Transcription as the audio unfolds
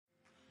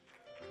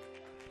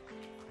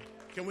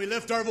Can we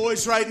lift our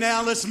voice right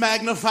now? Let's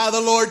magnify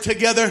the Lord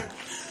together.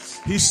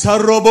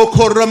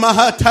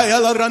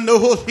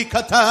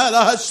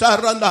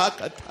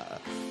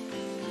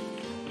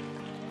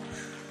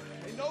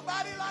 Ain't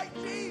nobody like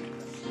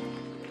Jesus.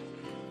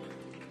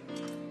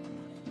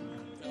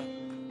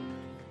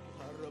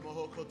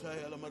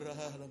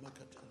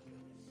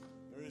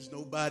 There is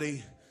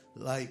nobody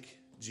like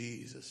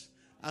Jesus.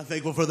 I'm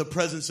thankful for the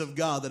presence of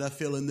God that I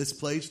feel in this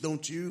place,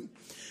 don't you?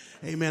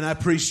 Amen. I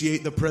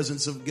appreciate the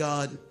presence of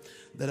God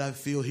that I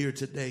feel here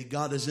today.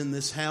 God is in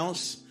this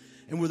house,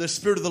 and where the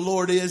Spirit of the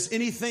Lord is,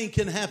 anything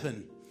can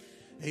happen.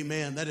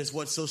 Amen. That is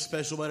what's so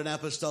special about an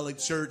apostolic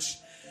church.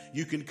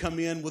 You can come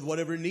in with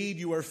whatever need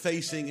you are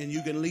facing, and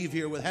you can leave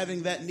here with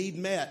having that need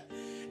met.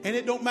 And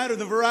it don't matter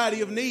the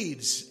variety of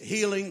needs,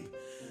 healing,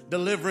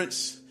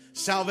 deliverance,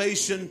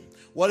 salvation,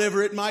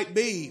 whatever it might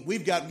be.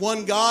 We've got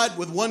one God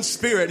with one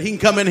Spirit. He can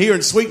come in here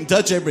and sweet and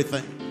touch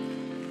everything.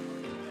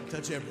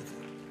 Touch everything.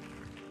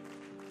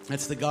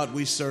 That's the God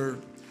we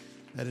serve.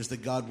 That is the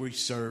God we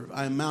serve.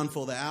 I am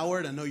mindful of the hour,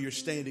 and I know you're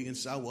standing, and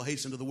so I will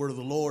hasten to the word of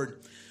the Lord.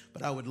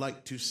 But I would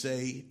like to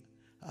say,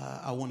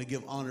 I want to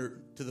give honor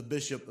to the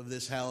bishop of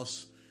this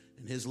house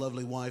and his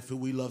lovely wife, who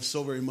we love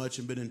so very much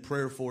and been in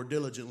prayer for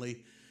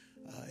diligently.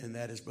 And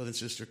that is Brother and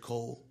Sister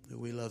Cole, who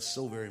we love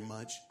so very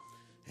much.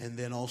 And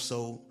then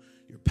also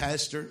your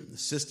pastor,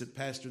 assistant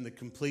pastor, and the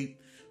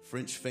complete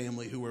French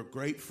family, who are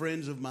great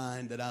friends of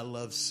mine that I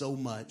love so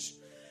much.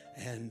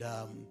 And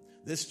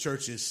this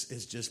church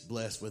is just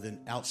blessed with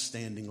an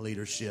outstanding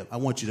leadership. I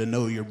want you to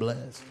know you're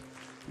blessed.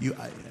 You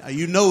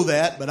know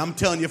that, but I'm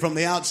telling you from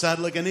the outside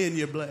looking in,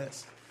 you're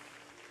blessed.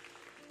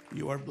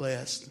 You are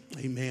blessed.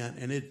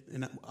 Amen.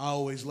 And I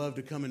always love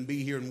to come and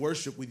be here and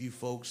worship with you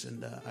folks.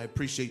 And I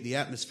appreciate the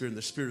atmosphere and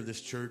the spirit of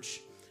this church.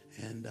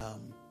 And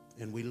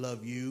we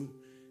love you.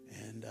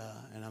 And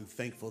I'm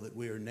thankful that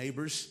we are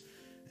neighbors.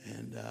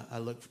 And I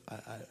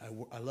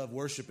love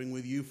worshiping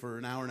with you for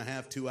an hour and a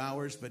half, 2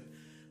 hours, but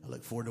I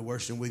look forward to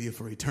worshiping with you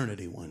for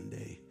eternity one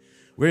day.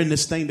 We're in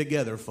this thing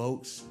together,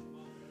 folks.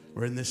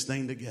 We're in this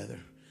thing together,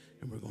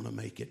 and we're going to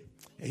make it.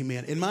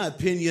 Amen. In my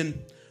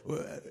opinion,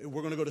 we're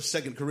going to go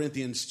to 2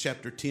 Corinthians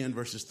chapter 10,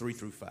 verses 3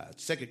 through 5.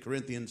 2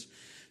 Corinthians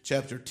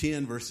chapter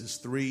 10, verses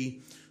 3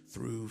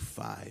 through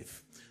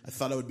 5. I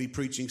thought I would be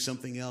preaching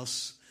something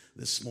else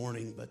this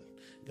morning, but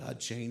God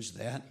changed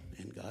that,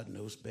 and God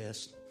knows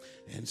best.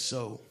 And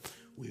so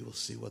we will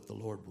see what the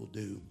Lord will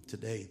do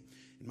today.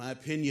 In my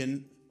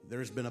opinion,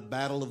 there's been a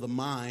battle of the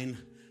mind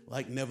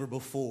like never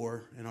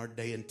before in our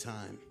day and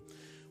time.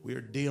 We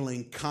are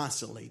dealing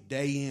constantly,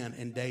 day in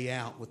and day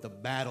out, with the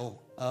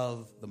battle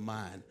of the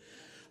mind.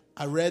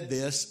 I read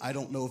this. I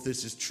don't know if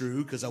this is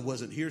true because I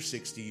wasn't here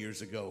 60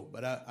 years ago,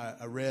 but I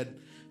read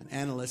an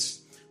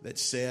analyst that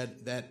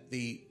said that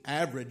the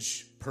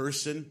average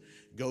person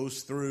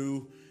goes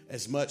through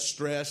as much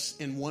stress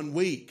in 1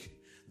 week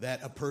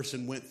that a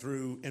person went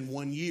through in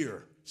 1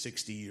 year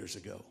 60 years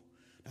ago.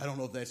 I don't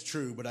know if that's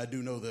true, but I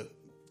do know that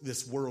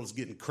this world's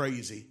getting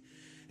crazy,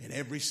 and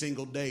every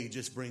single day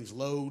just brings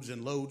loads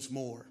and loads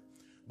more.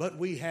 But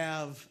we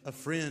have a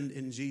friend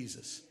in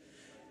Jesus,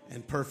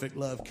 and perfect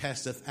love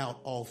casteth out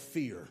all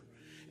fear.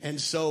 And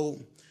so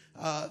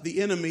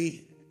the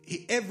enemy,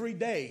 every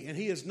day, and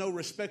he is no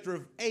respecter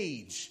of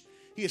age,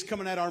 he is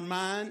coming at our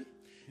mind,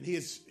 and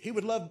he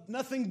would love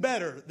nothing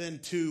better than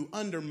to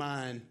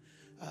undermine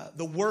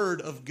the word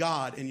of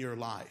God in your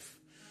life,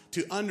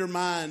 to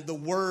undermine the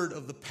word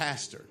of the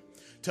pastor,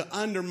 to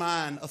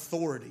undermine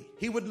authority.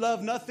 He would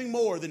love nothing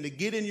more than to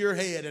get in your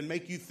head and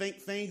make you think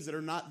things that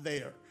are not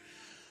there.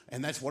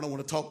 And that's what I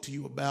want to talk to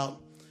you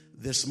about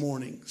this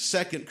morning.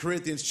 2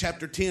 Corinthians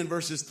chapter 10,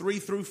 verses 3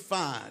 through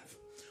 5.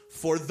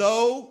 For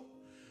though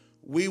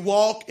we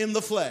walk in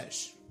the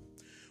flesh,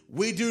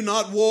 we do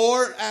not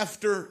war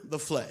after the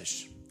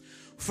flesh.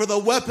 For the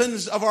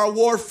weapons of our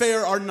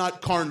warfare are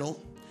not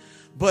carnal,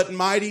 but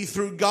mighty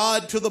through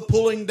God to the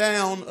pulling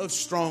down of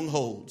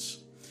strongholds,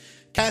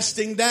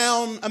 casting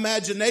down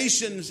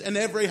imaginations and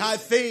every high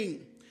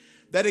thing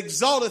that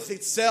exalteth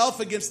itself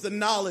against the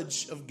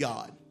knowledge of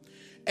God,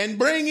 and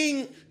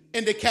bringing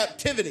into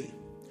captivity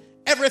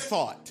every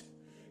thought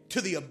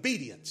to the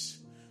obedience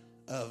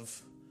of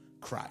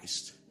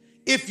Christ.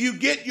 If you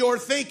get your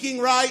thinking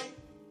right,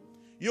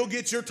 you'll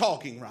get your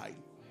talking right.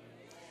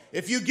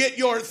 If you get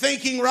your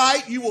thinking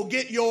right, you will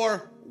get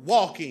your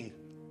walking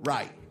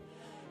right.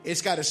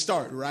 It's got to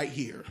start right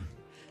here.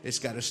 It's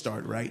got to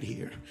start right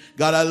here.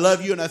 God, I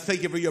love you, and I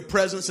thank you for your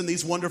presence in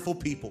these wonderful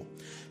people.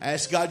 I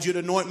ask God you to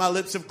anoint my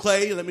lips of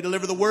clay. Let me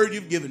deliver the word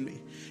you've given me,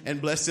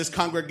 and bless this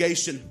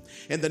congregation.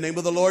 In the name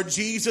of the Lord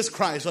Jesus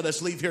Christ, let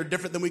us leave here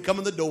different than we come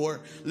in the door.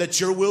 Let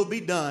your will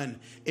be done.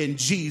 In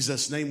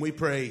Jesus' name we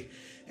pray.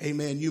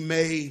 Amen. You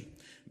may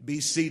be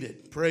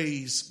seated.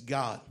 Praise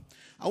God.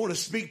 I want to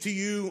speak to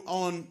you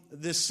on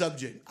this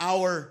subject.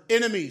 Our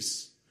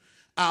enemies,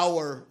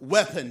 our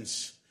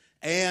weapons,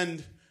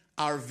 and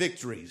our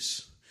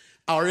victories.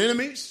 Our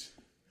enemies,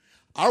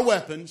 our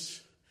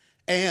weapons,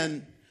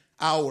 and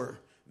our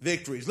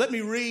victories. Let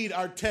me read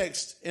our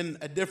text in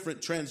a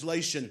different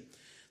translation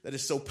that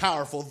is so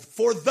powerful.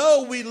 For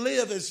though we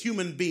live as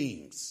human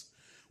beings,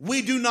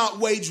 we do not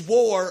wage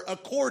war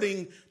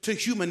according to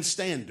human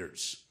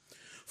standards.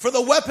 For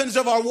the weapons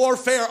of our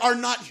warfare are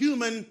not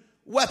human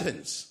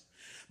weapons.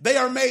 They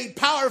are made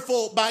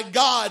powerful by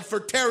God for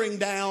tearing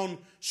down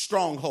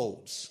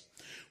strongholds.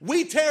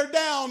 We tear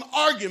down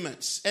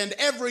arguments and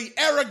every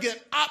arrogant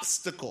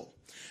obstacle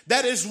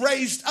that is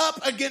raised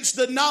up against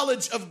the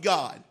knowledge of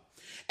God.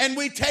 And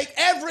we take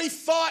every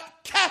thought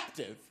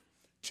captive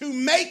to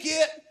make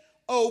it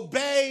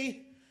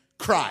obey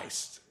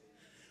Christ.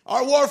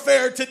 Our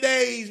warfare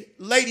today,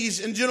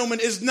 ladies and gentlemen,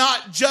 is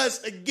not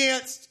just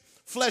against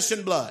flesh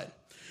and blood.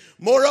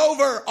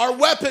 Moreover, our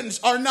weapons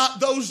are not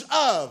those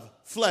of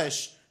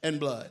flesh and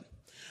blood.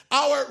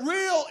 Our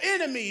real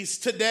enemies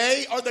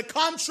today are the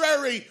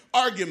contrary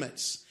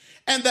arguments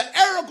and the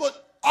arrogant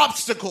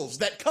obstacles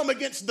that come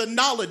against the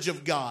knowledge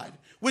of God,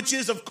 which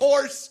is, of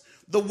course,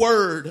 the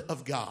Word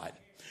of God.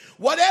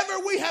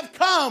 Whatever we have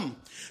come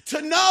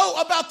to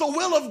know about the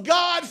will of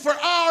God for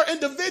our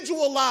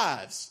individual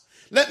lives,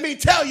 let me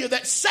tell you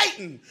that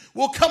Satan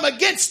will come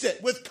against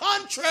it with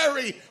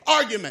contrary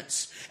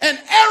arguments and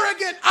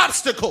arrogant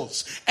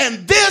obstacles.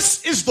 And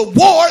this is the war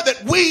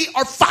that we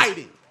are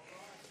fighting.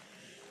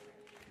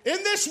 In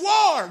this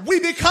war, we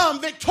become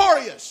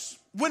victorious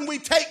when we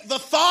take the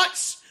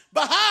thoughts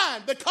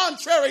behind the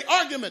contrary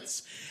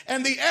arguments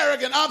and the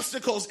arrogant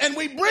obstacles, and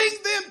we bring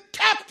them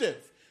captive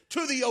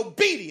to the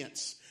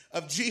obedience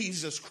of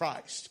Jesus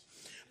Christ.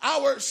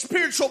 Our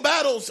spiritual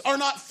battles are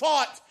not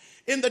fought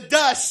in the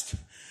dust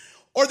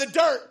or the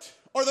dirt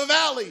or the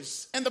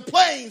valleys and the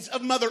plains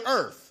of Mother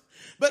Earth,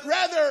 but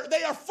rather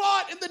they are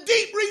fought in the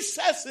deep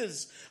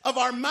recesses of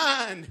our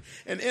mind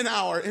and in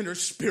our inner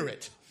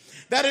spirit.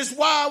 That is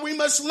why we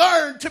must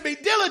learn to be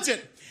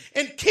diligent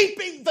in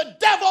keeping the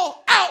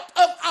devil out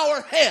of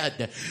our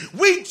head.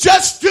 We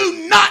just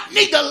do not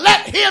need to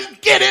let him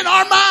get in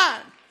our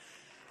mind.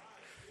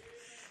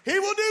 He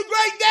will do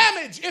great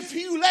damage if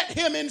you let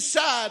him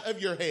inside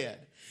of your head.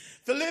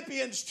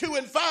 Philippians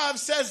 2:5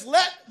 says,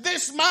 let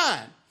this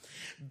mind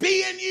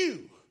be in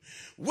you,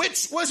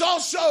 which was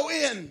also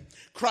in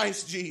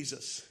Christ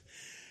Jesus.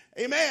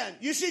 Amen.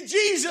 You see,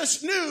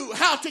 Jesus knew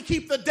how to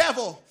keep the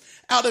devil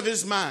out of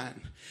his mind.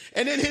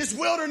 And in his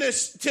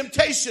wilderness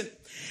temptation,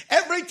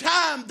 every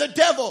time the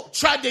devil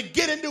tried to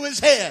get into his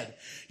head,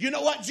 you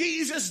know what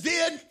Jesus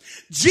did?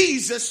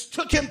 Jesus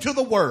took him to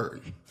the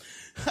Word.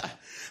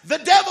 The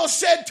devil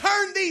said,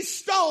 turn these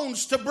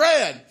stones to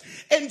bread.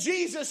 And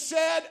Jesus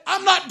said,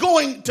 I'm not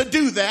going to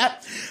do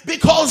that,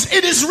 because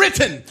it is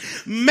written,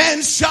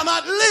 man shall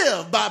not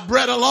live by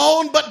bread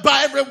alone, but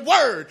by every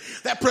word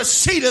that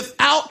proceedeth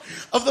out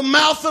of the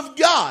mouth of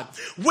God.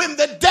 When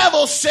the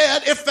devil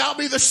said, if thou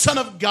be the Son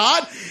of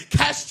God,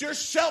 cast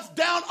yourself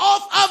down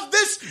off of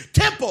this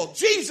temple,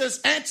 Jesus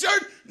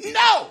answered,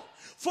 no,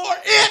 for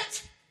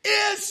it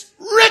is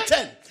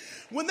written.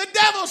 When the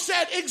devil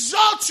said,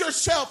 exalt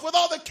yourself with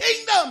all the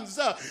kingdoms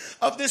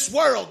of this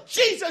world,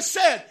 Jesus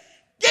said,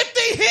 get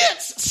thee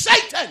hence,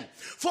 Satan,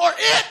 for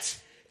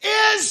it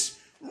is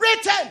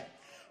written.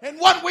 And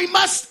what we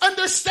must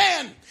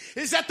understand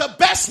is that the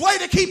best way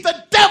to keep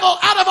the devil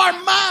out of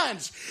our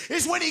minds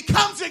is when he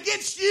comes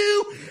against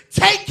you,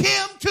 take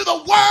him to the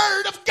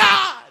Word of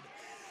God.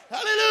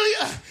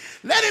 Hallelujah.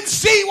 Let him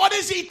see what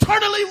is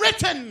eternally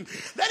written.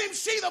 Let him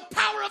see the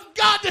power of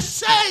God to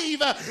save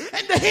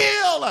and to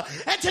heal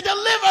and to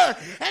deliver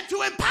and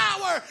to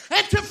empower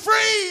and to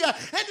free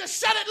and to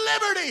set at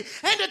liberty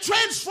and to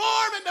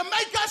transform and to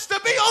make us to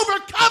be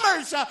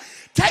overcomers.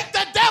 Take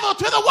the devil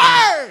to the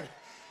Word.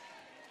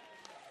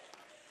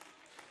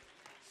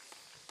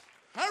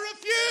 I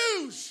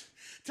refuse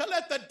to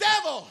let the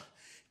devil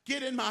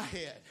get in my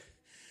head.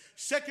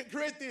 2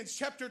 Corinthians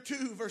chapter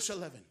 2, verse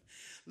 11.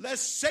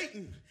 Lest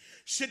Satan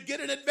should get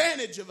an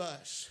advantage of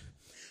us,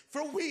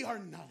 for we are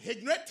not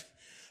ignorant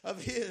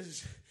of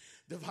his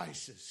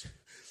devices.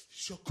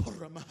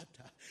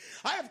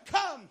 I have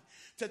come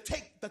to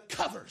take the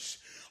covers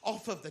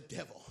off of the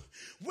devil.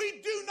 We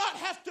do not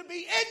have to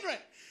be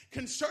ignorant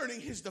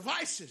concerning his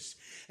devices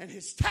and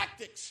his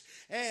tactics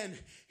and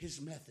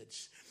his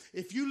methods.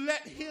 If you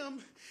let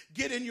him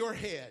get in your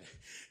head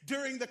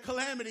during the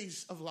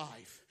calamities of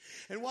life,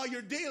 and while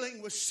you're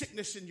dealing with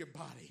sickness in your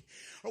body,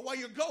 or while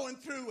you're going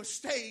through a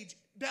stage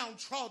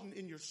downtrodden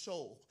in your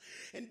soul,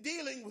 and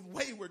dealing with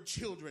wayward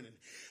children and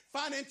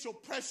financial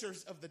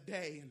pressures of the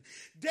day and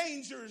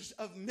dangers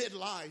of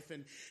midlife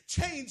and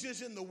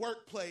changes in the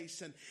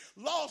workplace and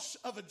loss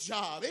of a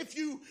job, if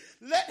you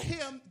let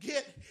him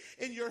get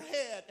in your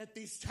head at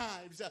these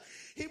times,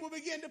 he will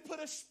begin to put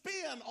a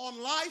spin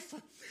on life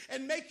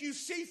and make you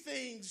see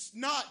things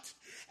not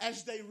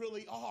as they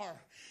really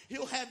are.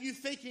 He'll have you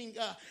thinking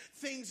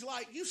things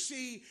like, you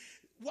see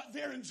what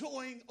they're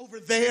enjoying over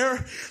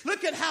there.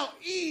 Look at how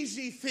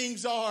easy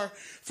things are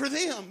for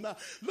them.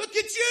 Look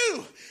at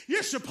you.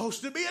 You're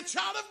supposed to be a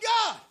child of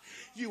God.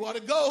 You ought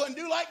to go and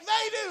do like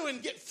they do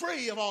and get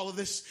free of all of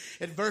this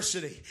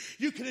adversity.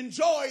 You can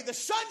enjoy the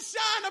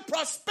sunshine of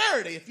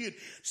prosperity if you'd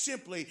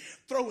simply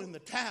throw in the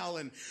towel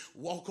and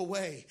walk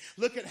away.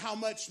 Look at how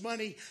much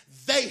money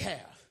they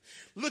have.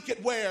 Look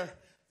at where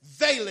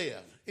they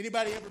live.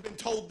 Anybody ever been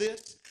told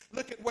this?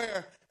 Look at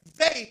where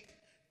they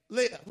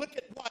live. Look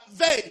at what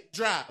they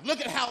drive. Look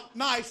at how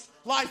nice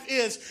life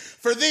is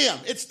for them.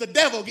 It's the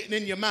devil getting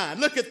in your mind.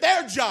 Look at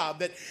their job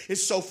that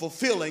is so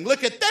fulfilling.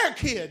 Look at their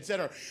kids that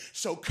are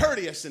so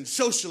courteous and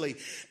socially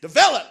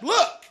developed.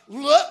 Look.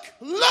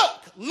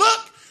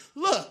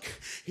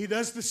 He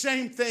does the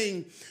same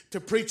thing to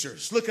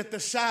preachers. Look at the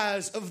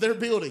size of their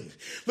building.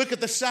 Look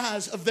at the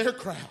size of their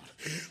crowd.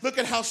 Look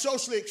at how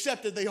socially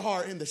accepted they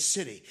are in the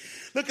city.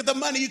 Look at the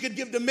money you could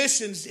give to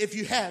missions if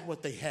you had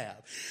what they have.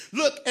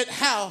 Look at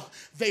how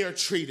they are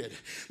treated.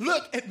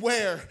 Look at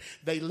where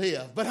they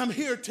live. But I'm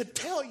here to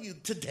tell you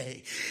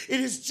today, it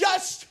is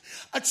just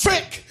a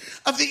trick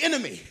of the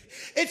enemy.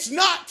 It's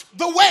not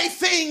the way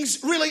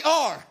things really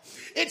are.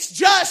 It's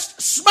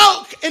just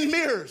smoke and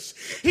mirrors.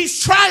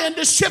 He's trying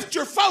to shift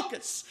your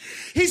focus.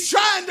 He's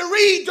trying to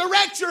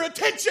redirect your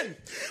attention.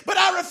 But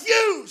I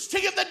refuse to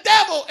give the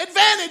devil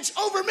advantage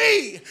over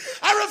me.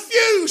 I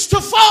refuse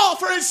to fall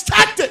for his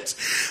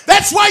tactics.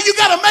 That's why you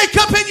got to make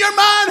up in your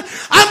mind,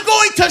 I'm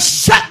going to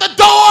shut the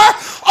door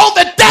on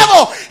the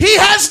devil. He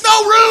has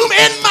no room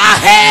in my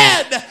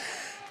head.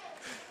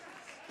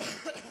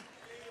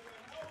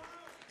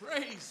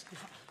 Praise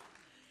God.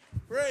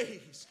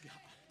 Praise God.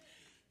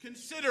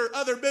 Consider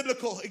other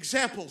biblical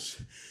examples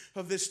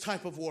of this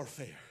type of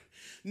warfare.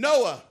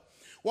 Noah,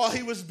 while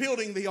he was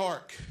building the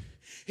ark,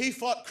 he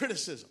fought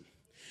criticism.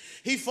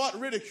 He fought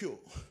ridicule.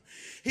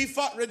 He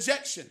fought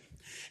rejection.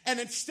 And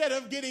instead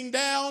of getting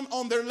down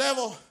on their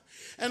level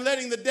and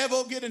letting the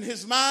devil get in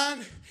his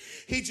mind,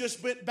 he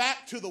just went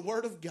back to the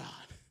word of God.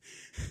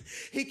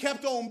 He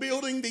kept on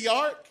building the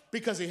ark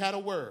because he had a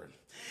word.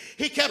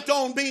 He kept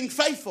on being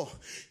faithful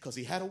because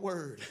he had a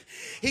word.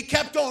 He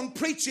kept on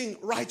preaching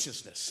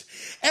righteousness.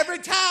 Every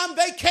time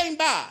they came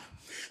by,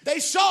 they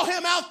saw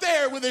him out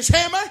there with his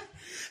hammer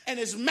and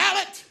his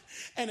mallet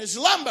and his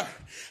lumber.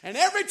 And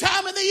every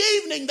time in the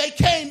evening they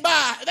came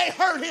by, they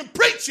heard him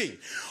preaching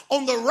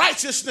on the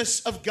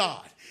righteousness of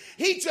God.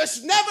 He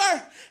just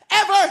never,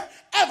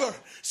 ever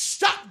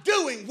stopped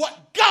doing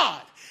what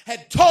God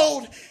had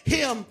told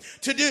him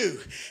to do.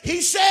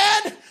 He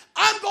said,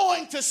 I'm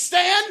going to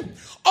stand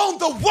on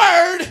the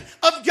word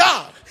of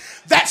God.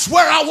 That's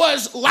where I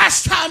was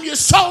last time you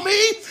saw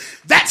me.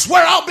 That's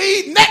where I'll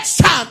be next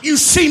time you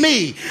see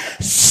me,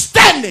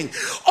 standing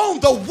on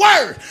the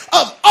word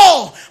of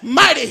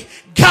Almighty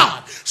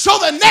God. So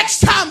the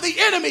next time the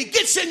enemy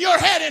gets in your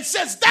head and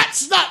says,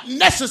 that's not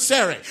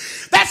necessary,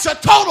 that's a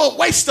total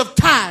waste of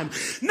time,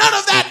 none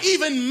of that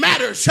even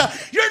matters,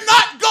 you're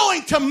not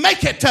going to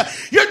make it,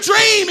 your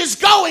dream is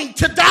going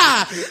to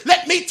die,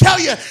 let me tell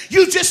you,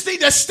 you just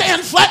need to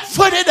stand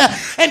flat-footed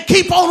and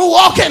keep on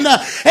walking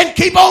and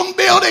keep on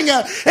building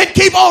and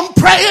keep on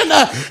praying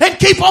and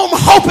keep on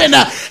hoping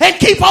and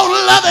keep on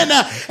loving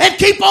and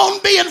keep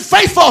on being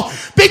faithful,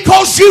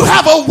 because you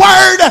have a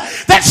word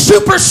that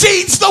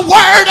supersedes the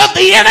word of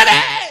the enemy.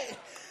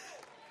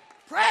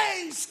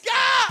 Praise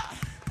God.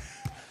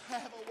 I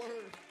have a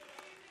word.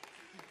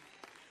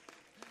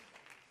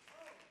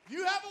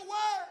 You have a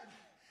word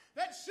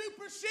that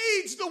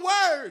supersedes the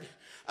word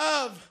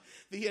of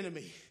the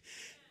enemy.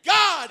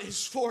 God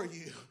is for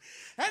you.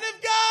 And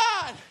if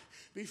God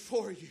be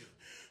for you,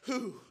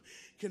 who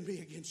can be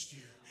against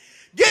you?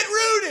 Get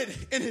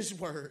rooted in his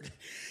word.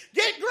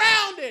 Get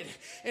grounded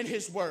in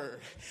his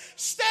word.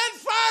 Stand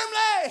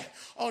firmly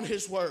on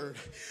his word.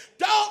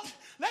 Don't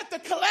let the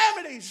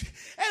calamities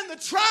and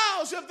the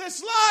trials of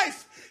this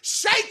life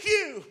shake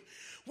you.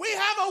 We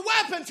have a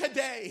weapon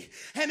today,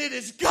 and it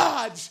is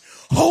God's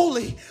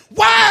holy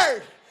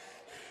word.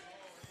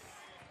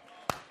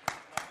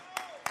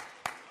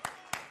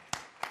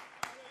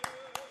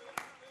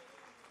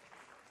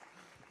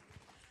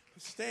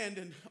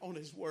 Standing on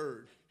his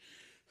word.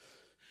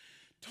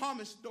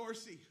 Thomas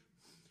Dorsey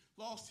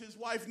lost his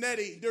wife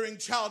Nettie during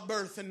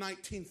childbirth in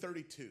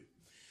 1932.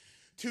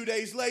 2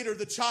 days later,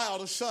 the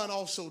child, a son,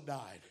 also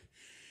died.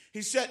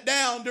 He sat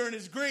down during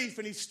his grief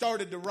and he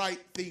started to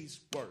write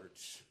these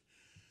words.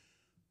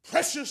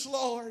 Precious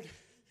Lord,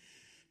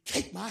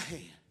 take my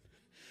hand.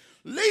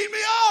 Lead me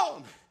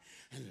on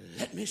and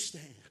let me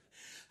stand.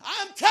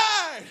 I'm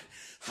tired,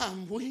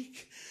 I'm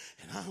weak,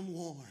 and I'm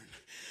worn.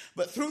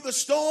 But through the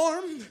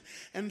storm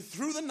and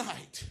through the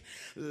night,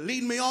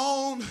 lead me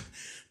on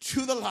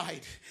to the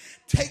light.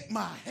 Take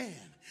my hand,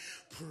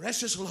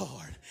 precious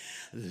Lord,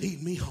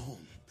 lead me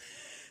home.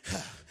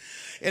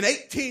 In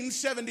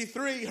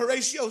 1873,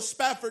 Horatio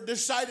Spafford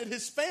decided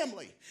his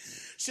family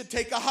should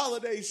take a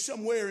holiday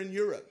somewhere in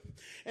Europe.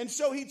 And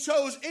so he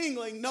chose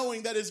England,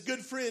 knowing that his good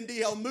friend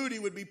D.L. Moody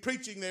would be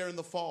preaching there in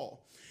the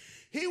fall.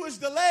 He was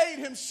delayed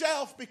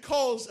himself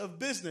because of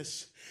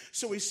business,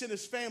 so he sent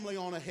his family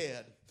on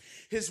ahead.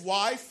 His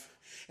wife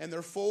and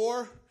their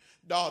 4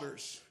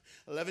 daughters,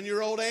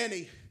 11-year-old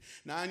Annie,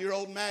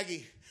 9-year-old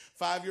Maggie,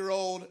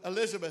 5-year-old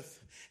Elizabeth,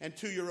 and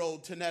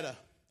 2-year-old Tanetta.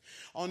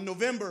 On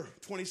November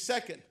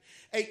 22nd,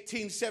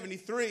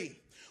 1873,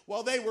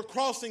 while they were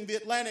crossing the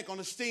Atlantic on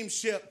a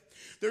steamship,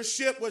 their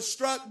ship was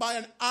struck by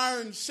an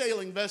iron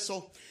sailing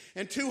vessel,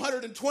 and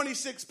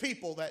 226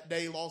 people that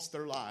day lost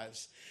their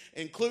lives,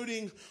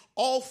 including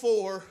all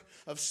 4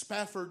 of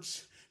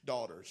Spafford's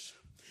daughters.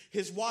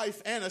 His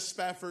wife, Anna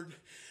Spafford,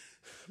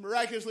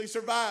 miraculously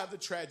survived the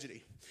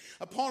tragedy.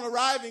 Upon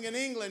arriving in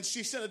England,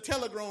 she sent a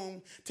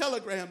telegram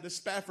to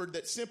Spafford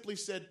that simply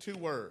said 2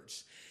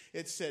 words.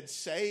 It said,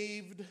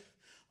 "Saved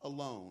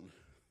alone."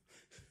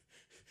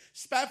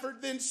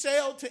 Spafford then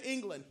sailed to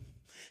England,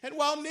 and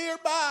while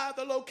nearby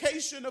the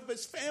location of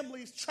his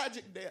family's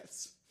tragic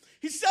deaths,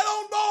 he sat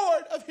on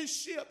board of his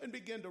ship and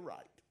began to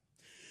write.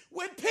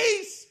 "When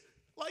peace,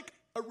 like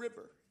a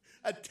river,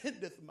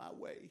 attendeth my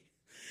way,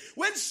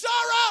 when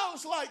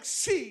sorrows like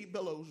sea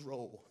billows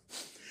roll,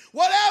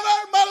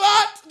 whatever my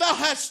lot thou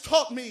hast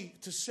taught me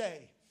to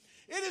say,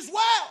 it is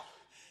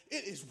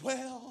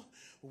well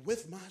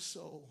with my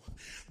soul.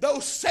 Though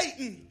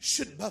Satan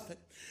should buffet,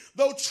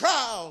 though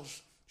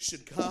trials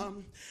should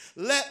come,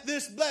 let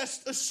this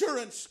blessed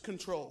assurance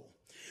control,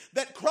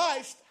 that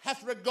Christ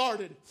hath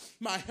regarded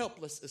my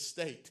helpless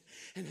estate,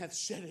 and hath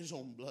shed his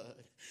own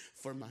blood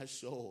for my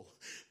soul.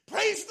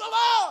 Praise the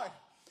Lord!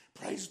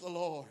 Praise the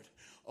Lord,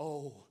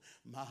 oh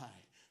my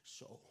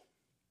soul."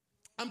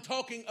 I'm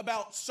talking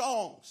about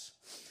songs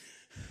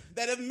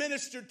that have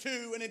ministered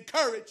to and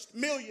encouraged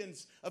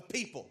millions of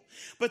people.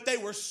 But they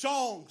were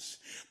songs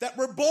that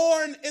were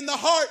born in the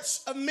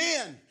hearts of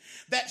men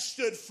that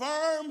stood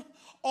firm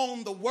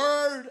on the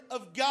word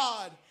of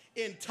God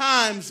in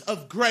times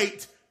of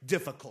great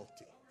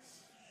difficulty.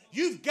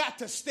 You've got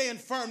to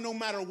stand firm no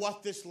matter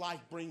what this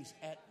life brings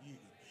at you.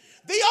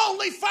 The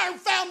only firm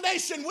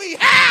foundation we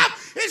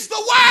have is the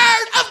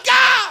word of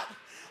God.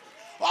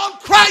 On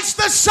Christ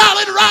the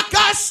solid rock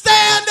I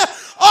stand.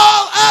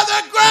 All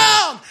other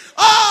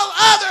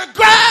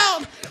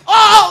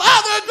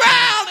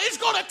ground is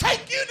going to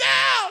take you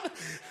down.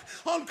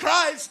 On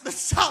Christ the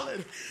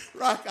solid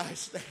rock I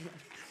stand.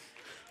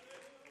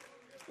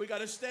 We got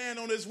to stand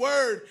on his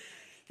word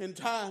in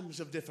times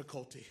of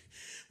difficulty.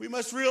 We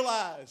must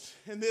realize,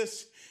 and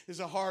this is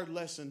a hard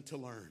lesson to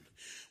learn,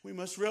 we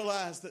must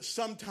realize that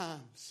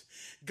sometimes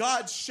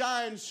God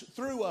shines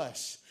through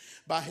us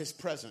by his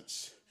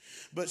presence.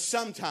 But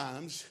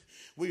sometimes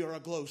we are a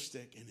glow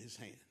stick in his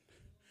hand.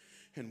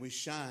 And we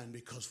shine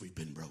because we've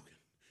been broken.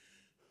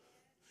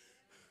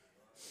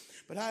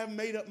 But I have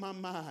made up my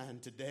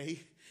mind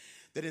today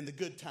that in the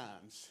good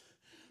times,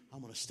 I'm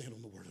going to stand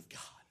on the word of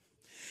God.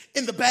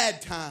 In the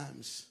bad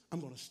times,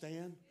 I'm going to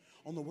stand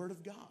on the word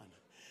of God.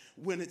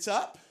 When it's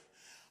up,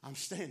 I'm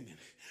standing.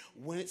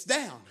 When it's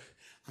down,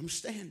 I'm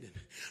standing.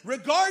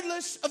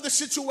 Regardless of the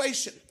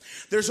situation,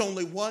 there's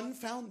only one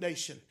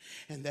foundation,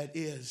 and that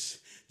is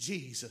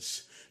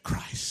Jesus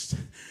Christ.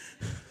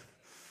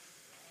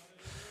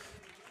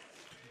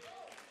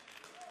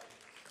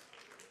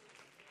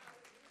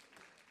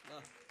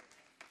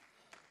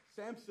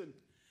 Samson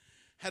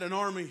had an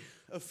army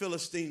of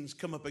Philistines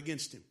come up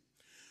against him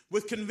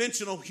with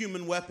conventional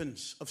human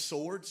weapons of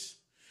swords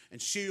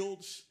and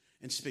shields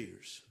and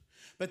spears.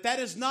 But that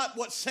is not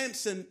what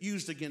Samson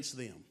used against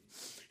them.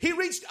 He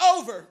reached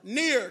over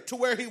near to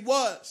where he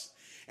was,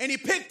 and he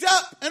picked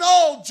up an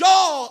old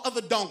jaw of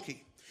a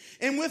donkey.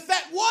 And with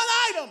that one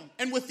item,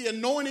 and with the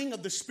anointing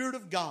of the Spirit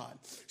of God,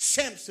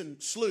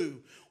 Samson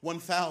slew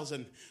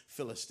 1,000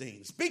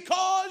 Philistines.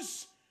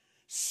 Because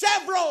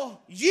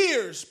several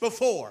years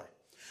before,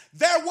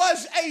 there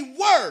was a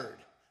word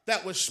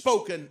that was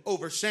spoken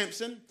over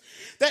Samson,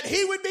 that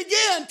he would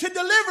begin to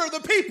deliver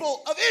the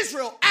people of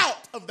Israel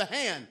out of the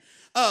hand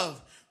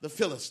of the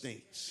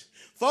Philistines.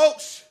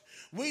 Folks,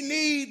 we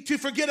need to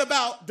forget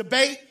about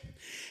debate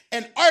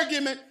and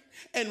argument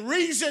and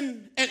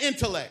reason and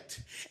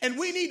intellect. And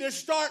we need to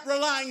start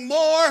relying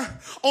more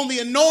on the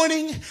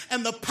anointing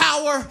and the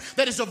power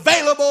that is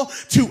available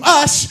to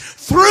us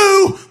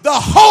through the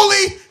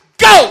Holy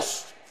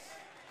Ghost.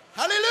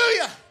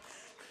 Hallelujah.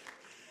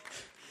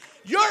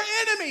 Your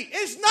enemy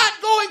is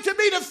not going to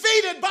be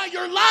defeated by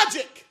your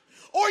logic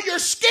or your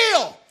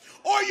skill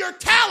or your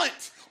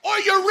talent or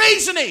your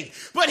reasoning,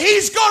 but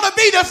he's going to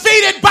be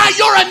defeated by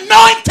your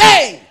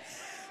anointing.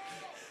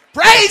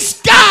 Praise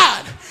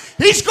God.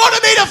 He's going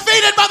to be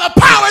defeated by the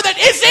power that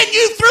is in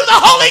you through the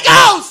Holy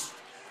Ghost.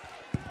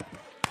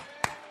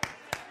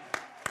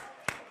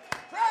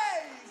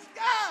 Praise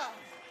God.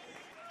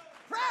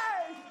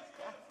 Praise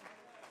God.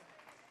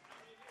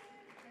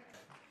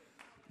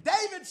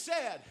 David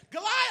said,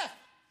 "Goliath,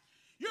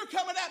 you're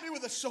coming at me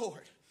with a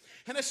sword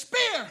and a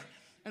spear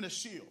and a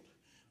shield.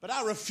 But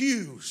I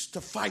refuse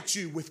to fight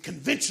you with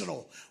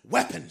conventional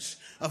weapons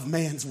of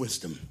man's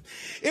wisdom."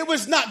 It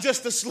was not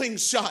just the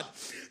slingshot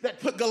that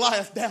put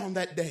Goliath down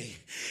that day.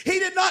 He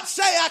did not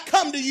say, "I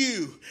come to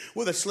you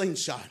with a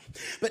slingshot."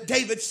 But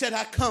David said,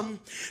 "I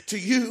come to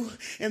you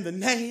in the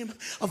name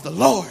of the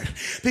Lord,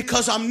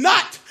 because I'm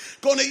not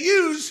going to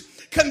use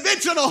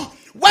conventional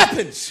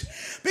weapons,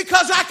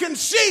 because I can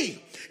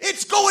see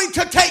it's going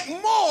to take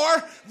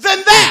more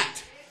than that."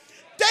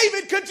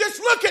 David could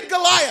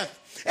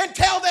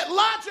can tell that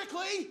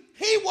logically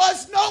he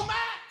was no match.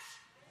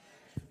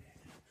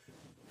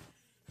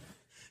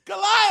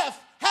 Goliath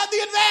had the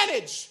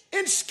advantage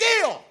in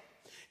skill,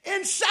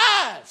 in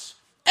size,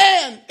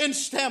 and in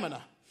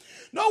stamina.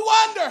 No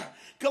wonder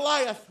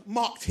Goliath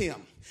mocked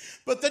him.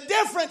 But the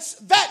difference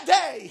that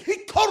day,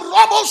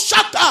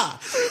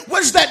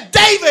 was that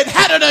David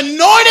had an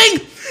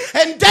anointing,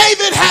 and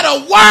David had a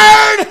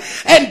word,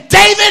 and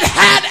David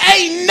had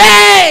a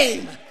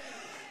name.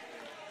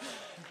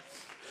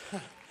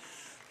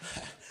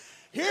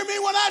 Hear me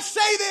when I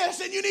say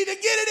this, and you need to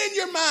get it in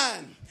your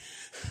mind.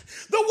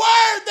 The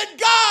word that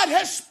God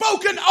has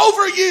spoken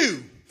over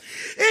you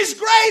is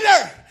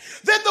greater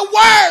than the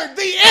word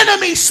the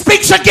enemy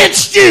speaks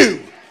against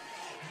you.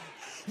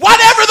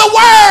 Whatever the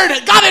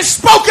word God has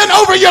spoken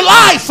over your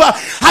life,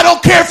 I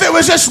don't care if it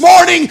was this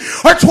morning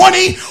or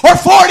 20 or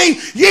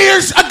 40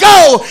 years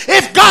ago.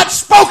 If God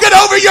spoke it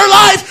over your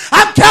life,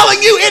 I'm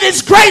telling you it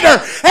is greater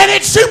and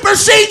it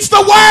supersedes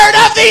the word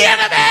of the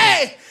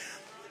enemy.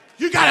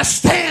 You got to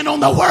stand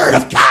on the word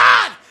of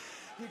God.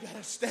 You got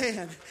to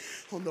stand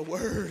on the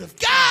word of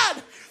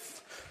God.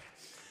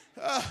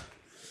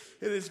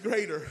 It is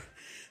greater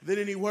than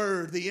any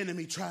word the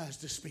enemy tries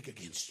to speak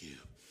against you.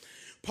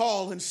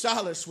 Paul and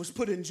Silas was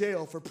put in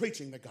jail for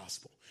preaching the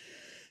gospel.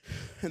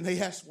 And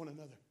they asked one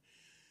another,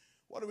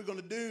 what are we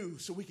going to do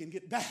so we can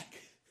get back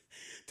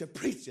to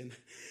preaching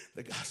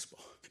the gospel?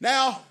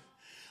 Now,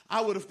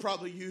 I would have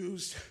probably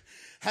used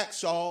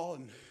hacksaw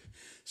and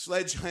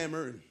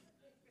sledgehammer and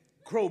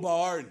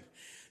crowbar and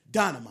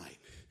dynamite.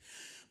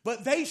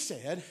 But they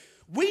said,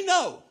 we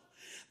know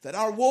that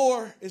our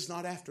war is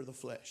not after the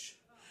flesh.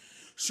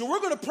 So we're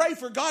going to pray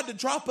for God to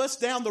drop us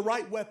down the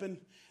right weapon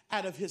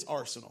out of his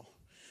arsenal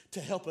to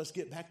help us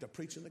get back to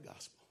preaching the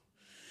gospel.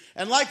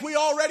 And like we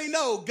already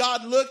know,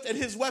 God looked at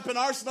his weapon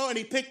arsenal and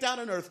he picked out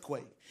an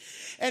earthquake.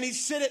 And he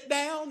set it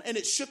down and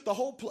it shook the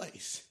whole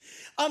place.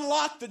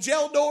 Unlocked the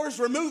jail doors,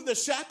 removed the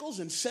shackles,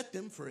 and set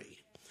them free.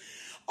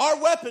 Our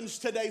weapons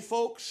today,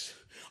 folks,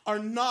 are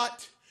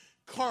not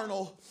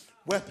carnal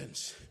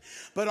weapons.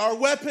 But our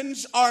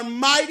weapons are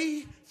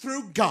mighty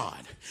through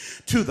God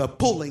to the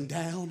pulling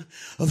down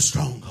of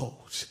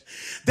strongholds.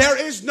 There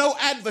is no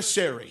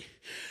adversary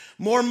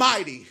more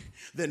mighty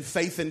than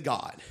faith in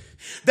God.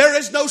 There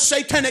is no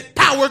satanic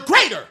power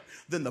greater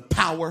than the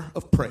power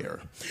of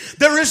prayer.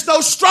 There is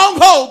no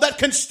stronghold that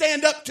can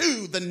stand up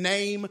to the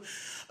name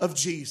of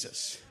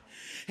Jesus.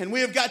 And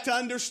we have got to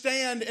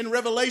understand in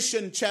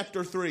Revelation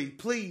chapter 3,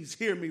 please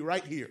hear me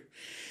right here.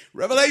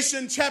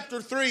 Revelation chapter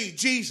 3,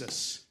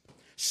 Jesus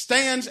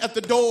stands at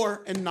the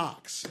door and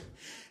knocks.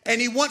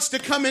 And he wants to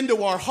come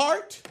into our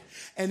heart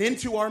and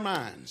into our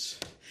minds.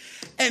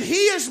 And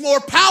he is more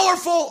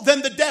powerful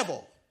than the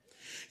devil.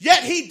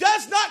 Yet he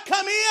does not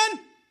come in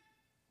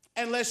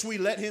unless we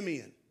let him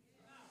in.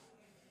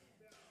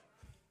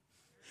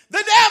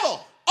 The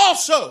devil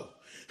also,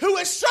 who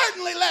is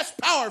certainly less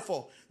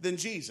powerful than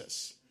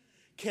Jesus,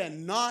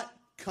 cannot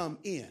come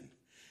in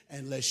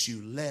unless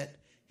you let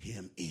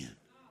him in.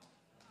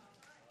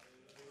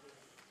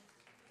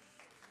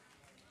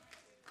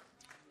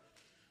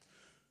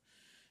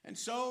 And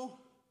so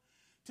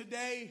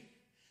today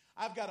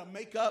I've got to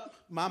make up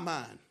my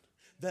mind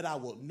that I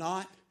will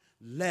not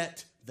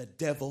let the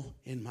devil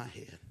in my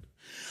head.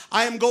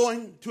 I am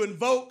going to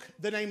invoke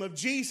the name of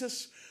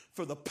Jesus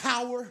for the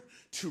power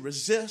to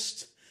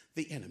resist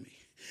the enemy.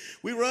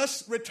 We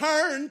must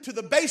return to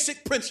the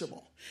basic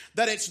principle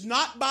that it's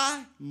not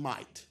by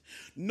might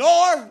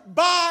nor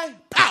by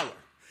power,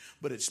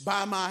 but it's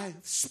by my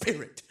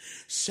spirit,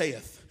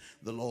 saith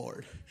the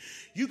Lord.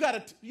 You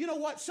know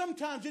what?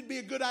 Sometimes it'd be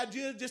a good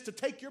idea just to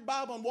take your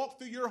Bible and walk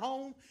through your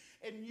home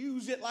and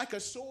use it like a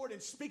sword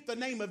and speak the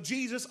name of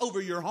Jesus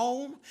over your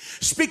home.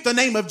 Speak the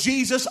name of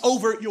Jesus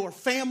over your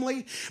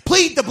family.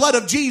 Plead the blood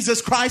of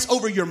Jesus Christ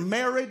over your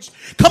marriage.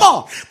 Come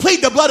on.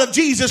 Plead the blood of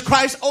Jesus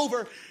Christ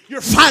over your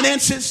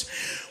finances.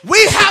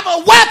 We have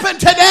a weapon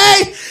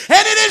today,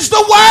 and it is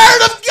the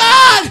Word of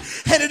God,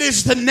 and it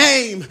is the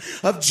name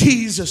of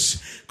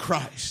Jesus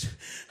Christ.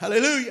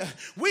 Hallelujah.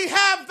 We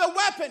have the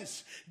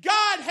weapons.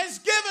 God has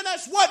given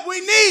us what we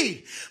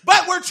need,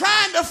 but we're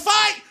trying to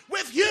fight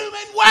with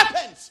human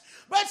weapons.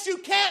 But you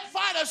can't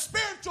fight a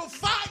spiritual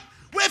fight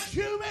with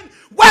human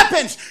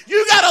weapons.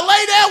 You got to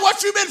lay down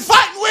what you've been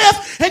fighting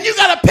with, and you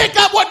got to pick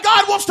up what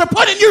God wants to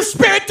put in your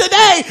spirit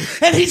today,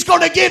 and he's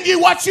going to give you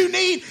what you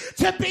need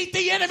to beat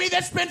the enemy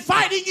that's been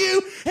fighting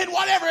you in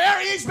whatever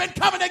area he's been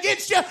coming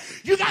against you.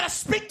 You got to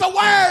speak the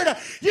word.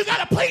 You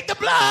got to plead the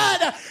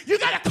blood. You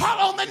got to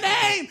call on the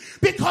name,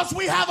 because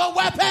we have a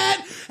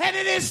weapon, and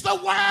it is the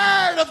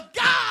word of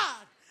God.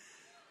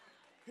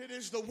 It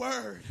is the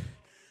word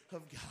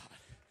of God.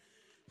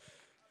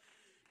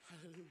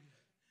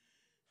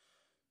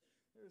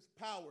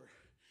 Power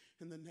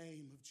in the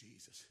name of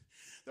Jesus.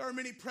 There are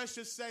many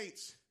precious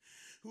saints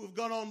who have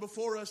gone on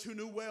before us who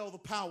knew well the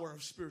power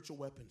of spiritual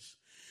weapons,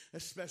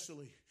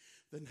 especially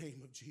the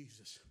name of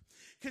Jesus.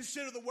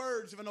 Consider the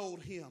words of an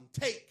old hymn.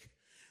 Take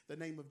the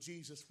name of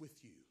Jesus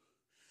with you,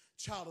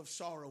 child of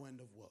sorrow and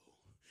of woe.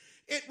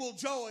 It will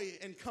joy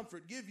and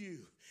comfort give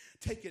you.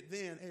 Take it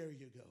then ere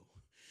you go.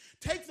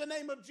 Take the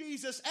name of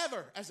Jesus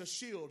ever as a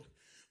shield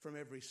from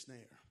every snare.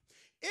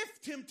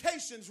 If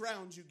temptations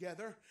round you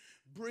gather,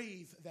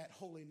 breathe that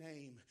holy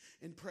name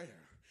in prayer.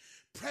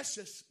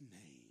 Precious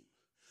name.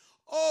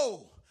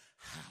 Oh,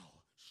 how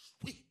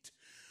sweet.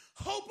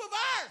 Hope of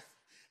earth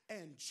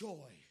and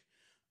joy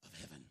of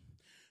heaven.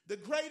 The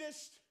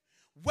greatest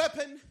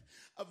weapon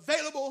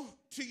available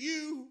to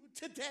you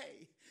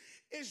today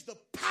is the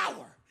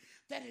power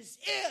that is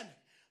in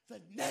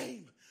the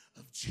name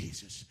of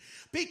Jesus.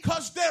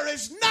 Because there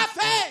is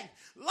nothing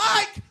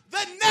like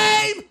the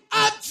name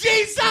of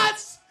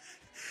Jesus.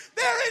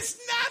 There is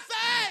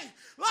nothing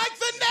like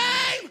the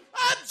name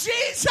of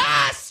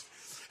Jesus.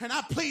 And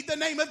I plead the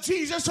name of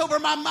Jesus over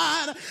my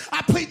mind.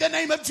 I plead the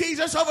name of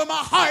Jesus over my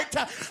heart.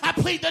 I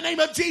plead the name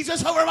of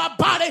Jesus over my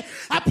body.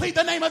 I plead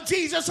the name of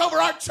Jesus over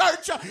our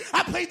church.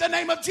 I plead the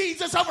name of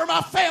Jesus over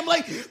my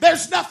family.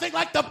 There's nothing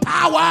like the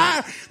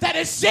power that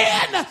is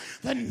in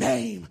the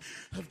name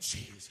of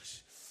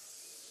Jesus.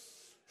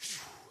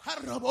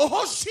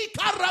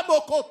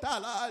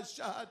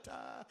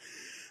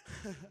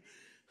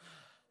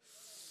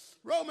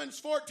 Romans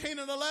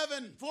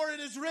 14:11, for it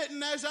is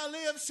written, as I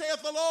live,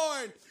 saith the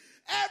Lord,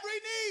 every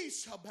knee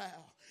shall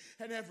bow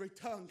and every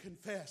tongue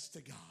confess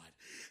to God.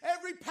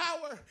 Every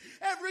power,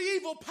 every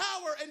evil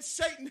power, and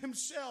Satan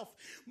himself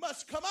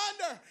must come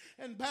under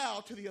and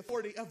bow to the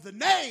authority of the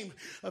name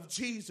of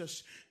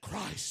Jesus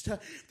Christ.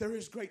 There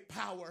is great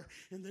power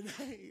in the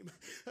name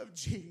of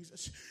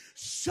Jesus.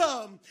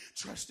 Some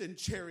trust in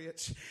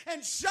chariots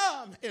and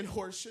some in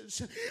horses,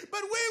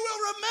 but we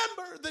will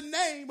remember the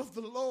name of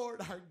the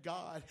Lord our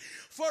God.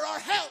 For our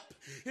help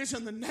is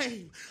in the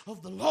name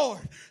of the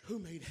Lord who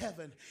made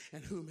heaven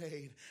and who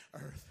made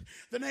earth.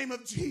 The name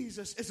of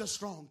Jesus is a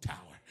strong tower.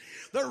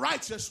 The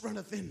righteous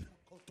runneth in.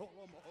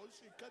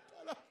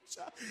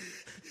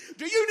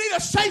 Do you need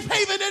a safe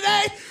haven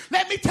today?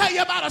 Let me tell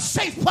you about a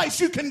safe place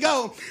you can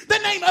go. The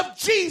name of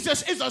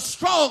Jesus is a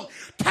strong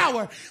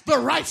tower. The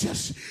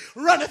righteous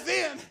runneth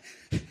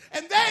in,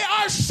 and they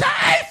are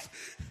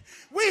safe.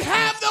 We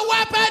have the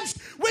weapons.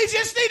 We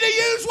just need to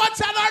use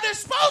what's at our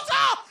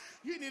disposal.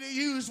 You need to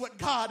use what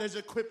God has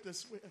equipped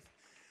us with.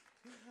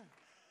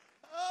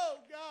 Oh,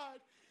 God.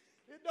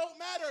 It don't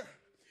matter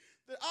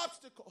the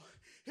obstacle.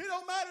 It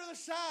don't matter the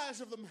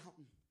size of the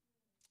mountain.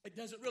 It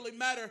doesn't really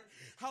matter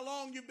how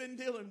long you've been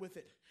dealing with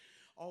it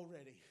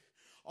already.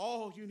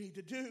 All you need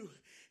to do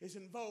is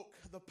invoke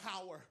the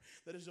power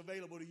that is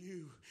available to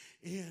you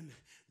in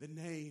the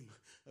name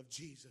of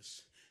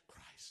Jesus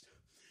Christ.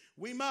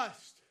 We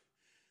must,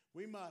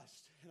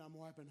 and I'm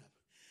wiping up,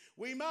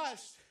 we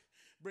must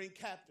bring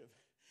captive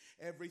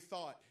every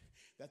thought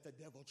that the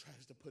devil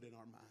tries to put in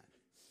our mind.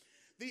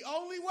 The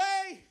only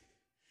way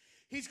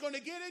he's going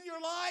to get in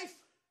your life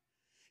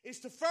is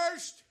to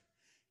first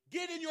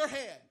get in your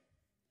head.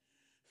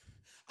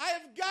 I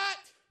have got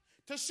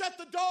to shut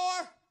the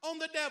door on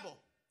the devil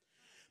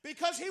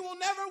because he will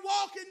never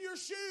walk in your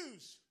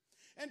shoes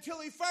until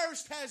he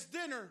first has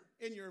dinner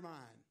in your mind.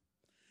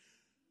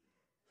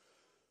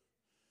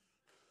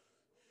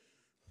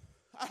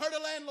 I heard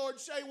a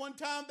landlord say one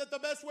time that the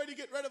best way to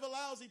get rid of a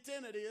lousy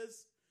tenant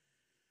is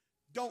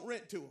don't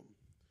rent to him.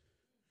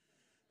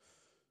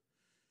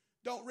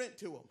 Don't rent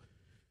to him.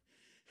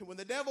 And when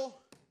the devil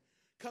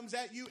comes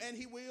at you, and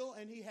he will,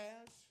 and he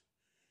has,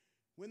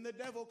 when the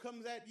devil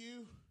comes at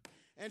you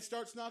and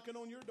starts knocking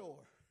on your door,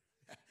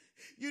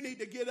 you need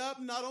to get up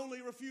and not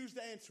only refuse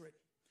to answer it,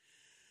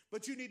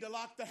 but you need to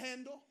lock the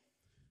handle.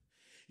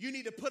 You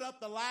need to put up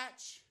the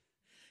latch.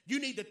 You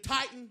need to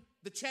tighten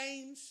the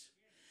chains.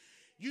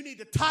 You need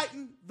to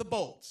tighten the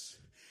bolts.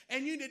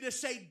 And you need to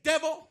say,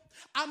 devil,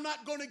 I'm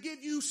not going to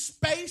give you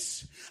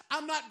space.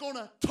 I'm not going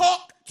to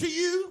talk to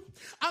you.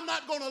 I'm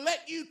not going to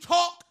let you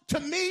talk to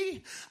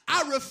me.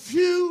 I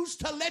refuse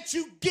to let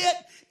you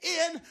get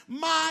in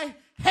my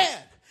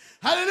head.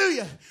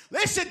 Hallelujah.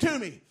 Listen to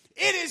me.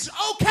 It is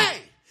okay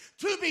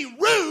to be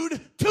rude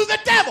to the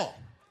devil.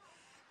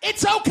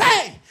 It's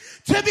okay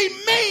to be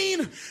mean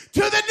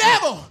to the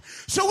devil.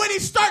 So when he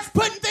starts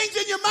putting things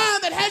in your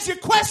mind that has you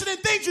questioning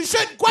things you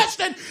shouldn't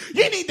question,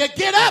 you need to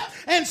get up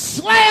and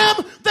slam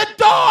the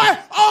door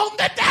on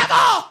the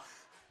devil.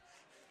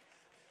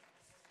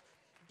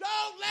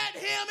 Don't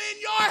let him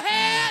in your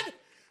head.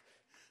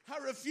 I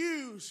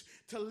refuse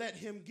to let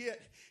him get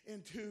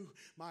into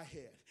my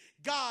head.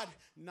 God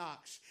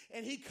knocks,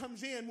 and he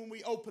comes in when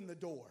we open the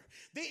door.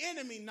 The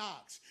enemy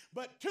knocks,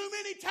 but too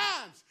many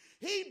times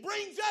he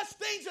brings us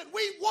things that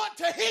we want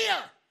to hear.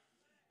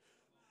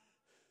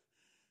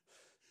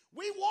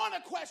 We want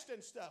to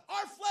question stuff.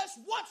 Our flesh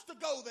wants to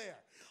go there.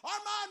 Our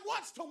mind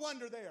wants to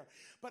wander there.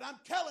 But I'm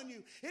telling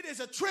you, it is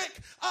a trick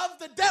of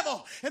the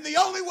devil. And the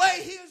only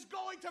way he is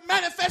going to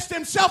manifest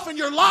himself in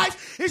your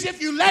life is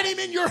if you let him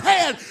in your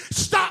head.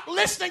 Stop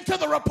listening to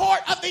the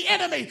report of the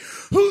enemy.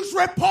 Whose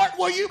report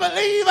will you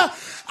believe?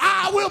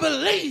 I will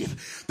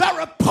believe the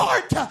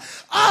report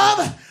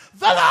of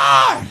the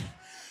Lord.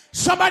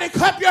 Somebody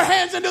clap your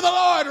hands into the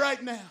Lord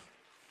right now.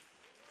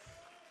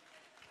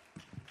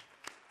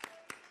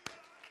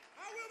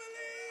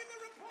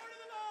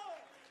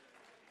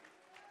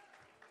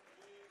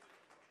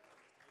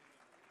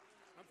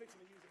 fixing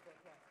to use it for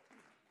a prophet.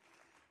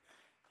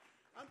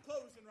 I'm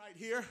closing right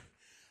here.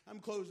 I'm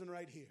closing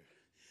right here.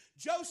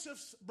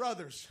 Joseph's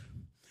brothers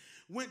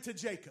went to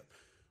Jacob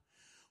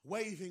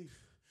waving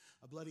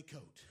a bloody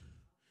coat.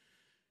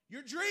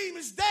 Your dream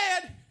is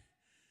dead.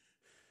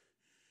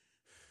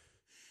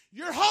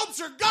 Your hopes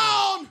are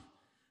gone.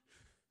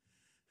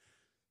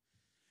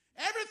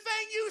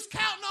 Everything you was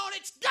counting on,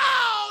 it's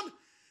gone.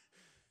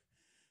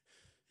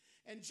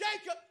 And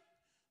Jacob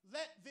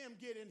let them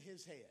get in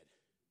his head.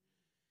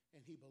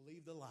 And he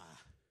believed the lie.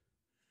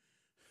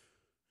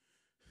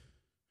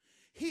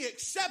 He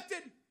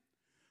accepted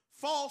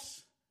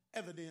false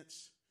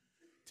evidence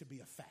to be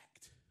a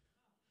fact.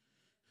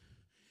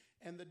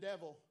 And the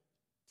devil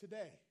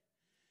today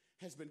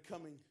has been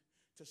coming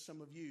to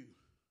some of you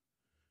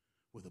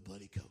with a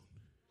bloody coat.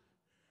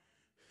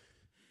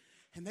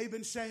 And they've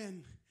been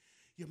saying,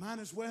 you might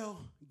as well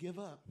give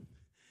up.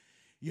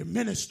 Your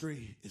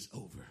ministry is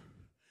over.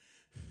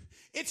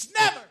 It's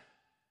never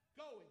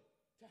going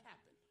to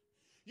happen.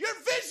 Your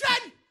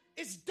vision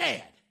is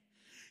dead.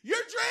 Your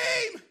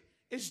dream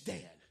is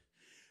dead.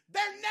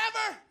 They're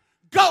never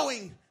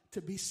going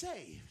to be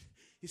saved.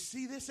 You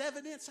see this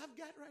evidence I've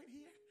got right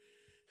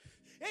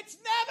here? It's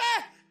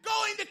never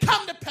going to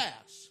come to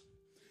pass.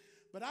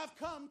 But I've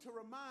come to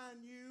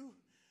remind you,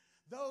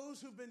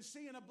 those who've been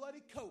seeing a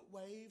bloody coat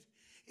waved,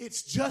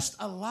 it's just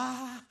a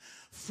lie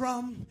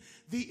from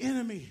the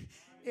enemy.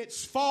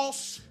 It's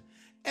false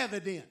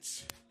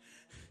evidence.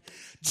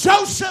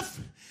 Joseph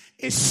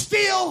is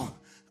still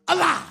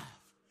alive.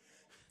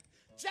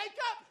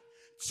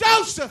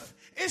 Joseph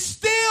is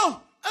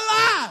still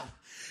alive.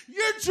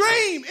 Your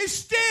dream is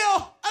still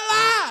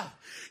alive.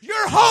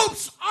 Your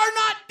hopes are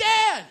not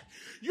dead.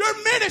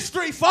 Your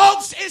ministry,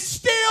 folks, is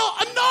still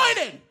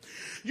anointed.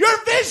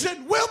 Your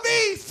vision will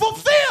be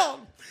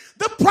fulfilled.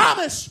 The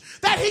promise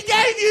that he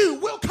gave you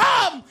will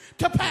come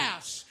to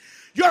pass.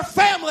 Your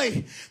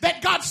family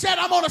that God said,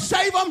 I'm going to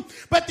save them,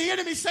 but the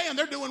enemy's saying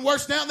they're doing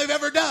worse now than they've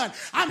ever done.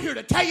 I'm here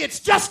to tell you it's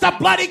just a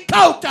bloody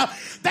coat.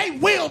 They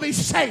will be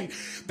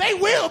saved. They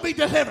will be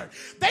delivered.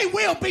 They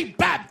will be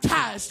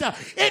baptized.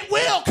 It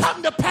will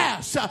come to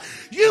pass.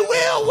 You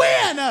will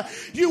win.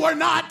 You are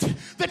not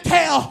the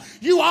tail.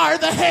 You are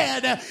the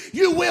head.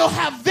 You will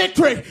have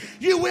victory.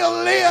 You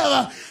will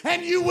live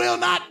and you will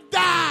not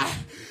die.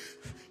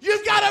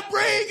 You've got to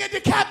bring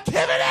into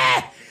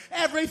captivity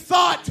every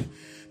thought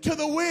to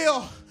the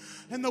will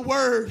and the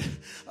word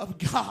of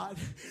God.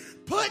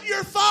 Put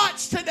your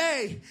thoughts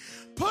today.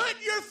 Put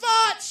your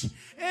thoughts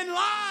in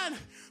line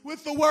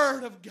with the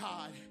word of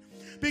God.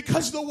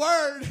 Because the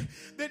word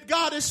that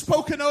God has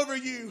spoken over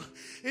you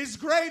is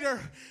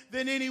greater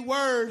than any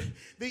word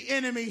the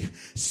enemy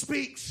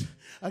speaks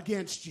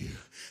against you.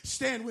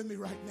 Stand with me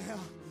right now.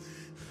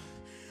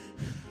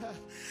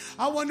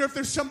 I wonder if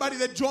there's somebody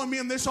that joined me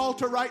in this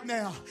altar right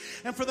now,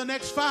 and for the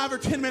next 5 or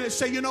 10 minutes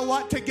say, you know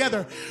what,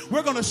 together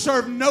we're going to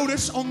serve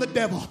notice on the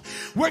devil.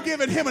 We're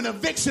giving him an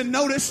eviction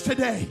notice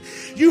today.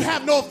 You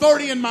have no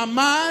authority in my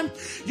mind.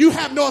 You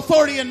have no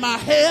authority in my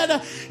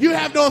head. You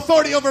have no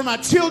authority over my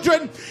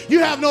children.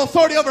 You have no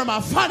authority over my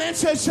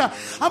finances.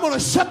 I'm going to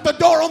shut the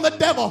door on the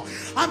devil.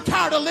 I'm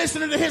tired of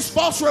listening to his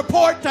false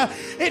report.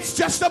 It's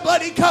just a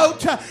bloody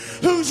coat.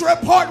 Whose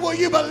report will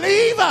you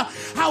believe?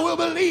 I will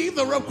believe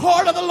the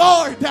report of the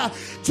Lord.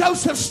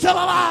 Joseph's still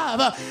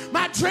alive.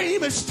 My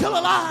dream is still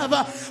alive.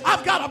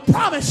 I've got a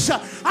promise.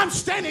 I'm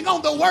standing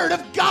on the word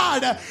of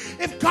God.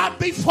 If God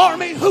be for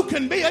me, who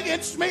can be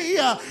against me?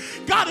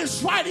 God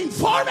is fighting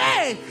for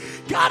me.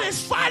 God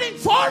is fighting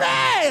for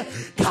me.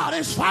 God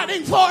is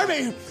fighting for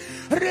me.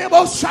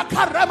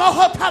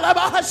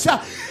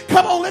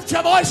 Come on, lift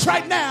your voice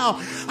right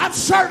now. I'm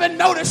serving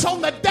notice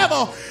on the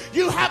devil.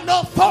 You have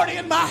no authority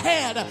in my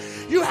head.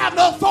 You have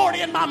no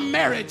authority in my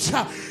marriage.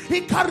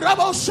 I'm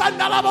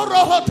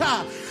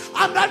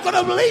not going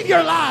to believe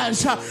your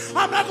lies.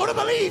 I'm not going to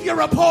believe your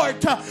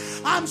report.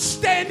 I'm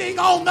standing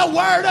on the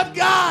word of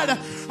God.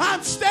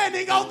 I'm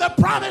standing on the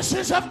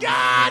promises of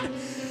God.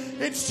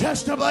 It's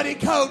just a bloody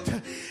coat.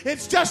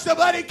 It's just a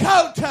bloody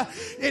coat.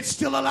 It's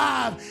still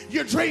alive.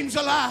 Your dream's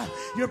alive.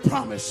 Your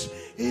promise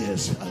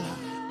is alive.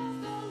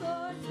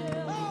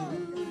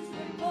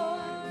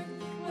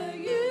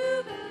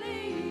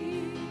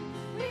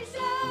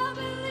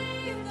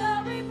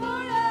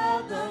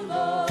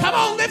 Come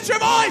on, lift your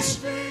voice.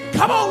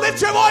 Come on,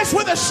 lift your voice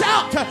with a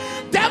shout.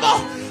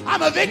 Devil,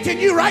 I'm evicting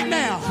you right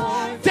now.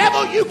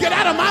 Devil, you get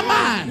out of my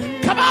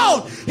mind. Come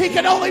on. He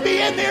can only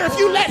be in there if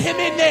you let him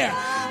in there.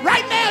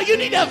 Right now, you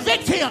need to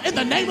evict him in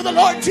the name of the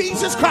Lord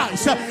Jesus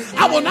Christ.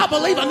 I will not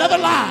believe another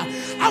lie.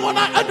 I will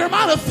not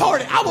undermine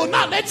authority. I will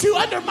not let you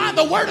undermine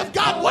the word of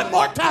God one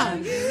more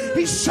time.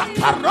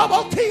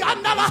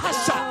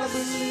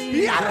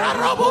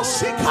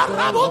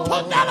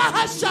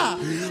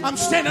 I'm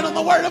standing on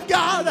the word of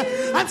God.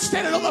 I'm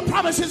standing on the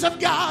promises of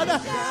God.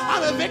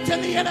 I'm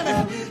evicting the enemy.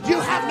 You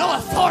have no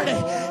authority.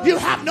 You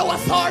have no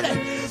authority.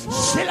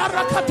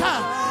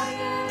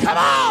 Come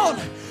on.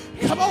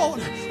 Come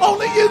on.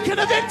 Only you can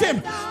evict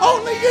him.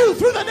 Only you,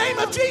 through the name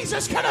of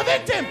Jesus, can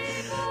evict him.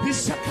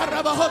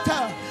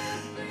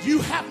 You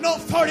have no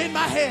authority in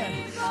my head.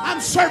 I'm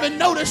serving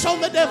notice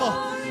on the devil.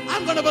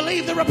 I'm going to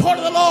believe the report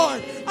of the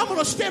Lord. I'm going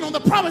to stand on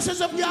the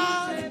promises of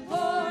God.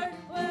 Report,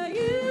 will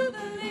you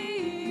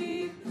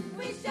believe?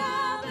 We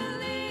shall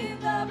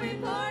believe the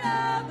report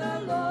of the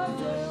Lord.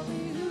 Tell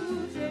me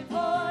whose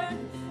report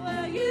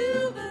will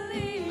you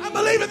believe? I'm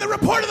believing the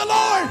report of the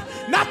Lord,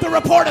 not the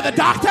report of the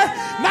doctor,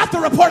 not the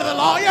report of the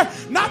lawyer,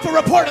 not the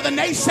report of the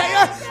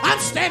naysayer. I'm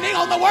standing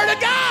on the word of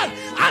God.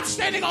 I'm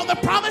standing on the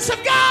promise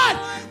of God,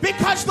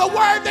 because the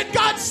word that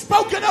God's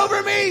spoken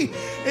over me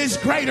is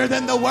greater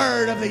than the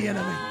word of the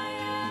enemy.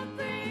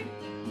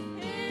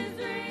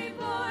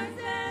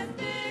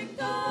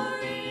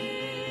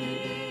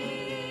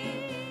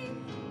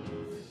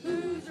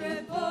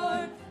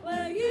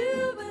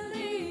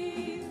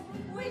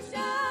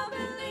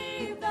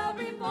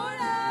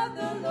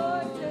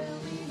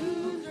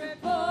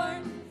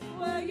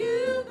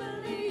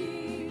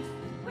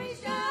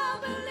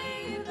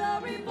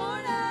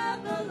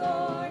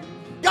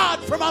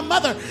 For my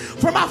mother,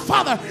 for my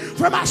father,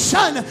 for my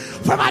son,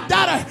 for my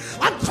daughter,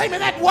 I'm claiming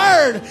that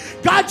word.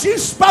 God, you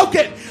spoke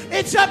it.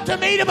 It's up to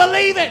me to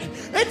believe it.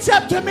 It's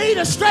up to me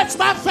to stretch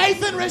my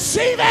faith and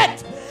receive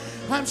it.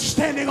 I'm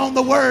standing on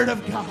the word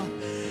of God.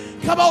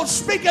 Come on,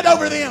 speak it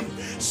over them.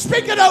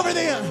 Speak it over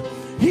them.